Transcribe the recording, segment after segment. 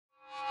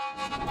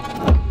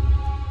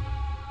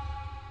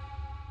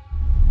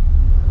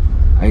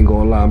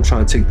gonna lie, I'm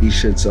trying to take these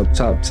shits up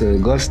top to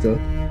Augusta,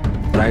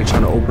 but I ain't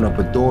trying to open up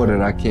a door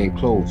that I can't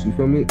close, you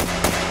feel me?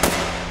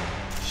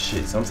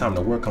 Shit, sometimes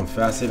the work comes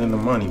faster than the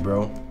money,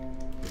 bro.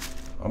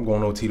 I'm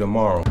going OT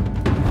tomorrow.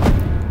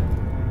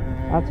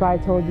 That's why I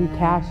told you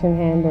cash in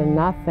hand or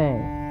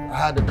nothing. I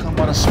had to come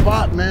on the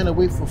spot, man, and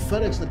wait for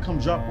FedEx to come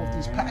drop off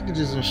these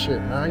packages and shit,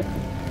 man.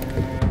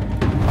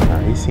 Nah,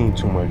 he seen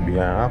too much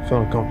behind. I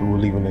feel uncomfortable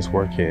leaving this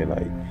work here.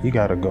 Like, he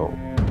gotta go.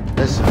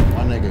 Listen,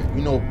 my nigga,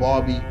 you know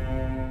Barbie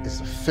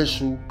is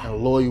official and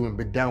loyal and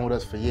been down with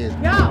us for years.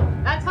 Yo,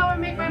 that's how I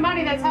make my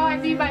money. That's how I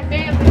feed my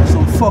family.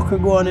 Some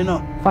fucker going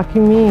on.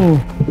 Fucking mean.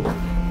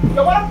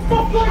 Yo, what the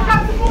fuck you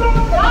got to put on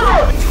the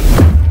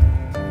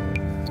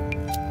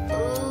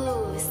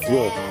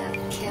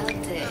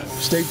Yeah.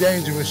 Stay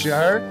dangerous, you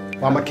heard?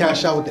 I'ma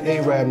cash out with the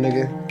Arab,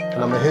 nigga,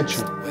 and I'ma hit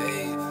you.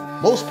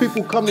 Most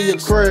people come to your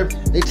crib,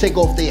 they take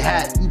off their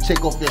hat, you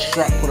take off your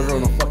strap, put it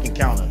on the fucking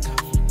counter.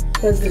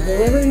 Does the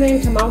delivery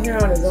man come out here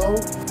on his own?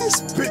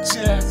 This bitch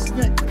ass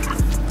nigga.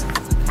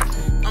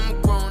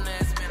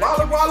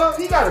 Walla,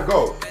 he gotta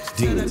go.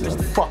 Dude,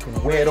 this fucking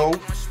weirdo.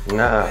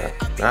 Nah,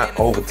 not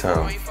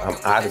overtime. I'm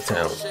out of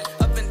town.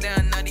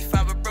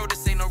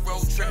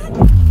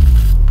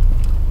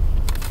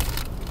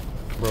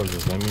 Bro,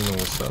 just let me know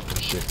what's up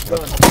and shit.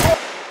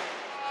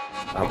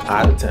 I'm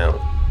out of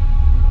town.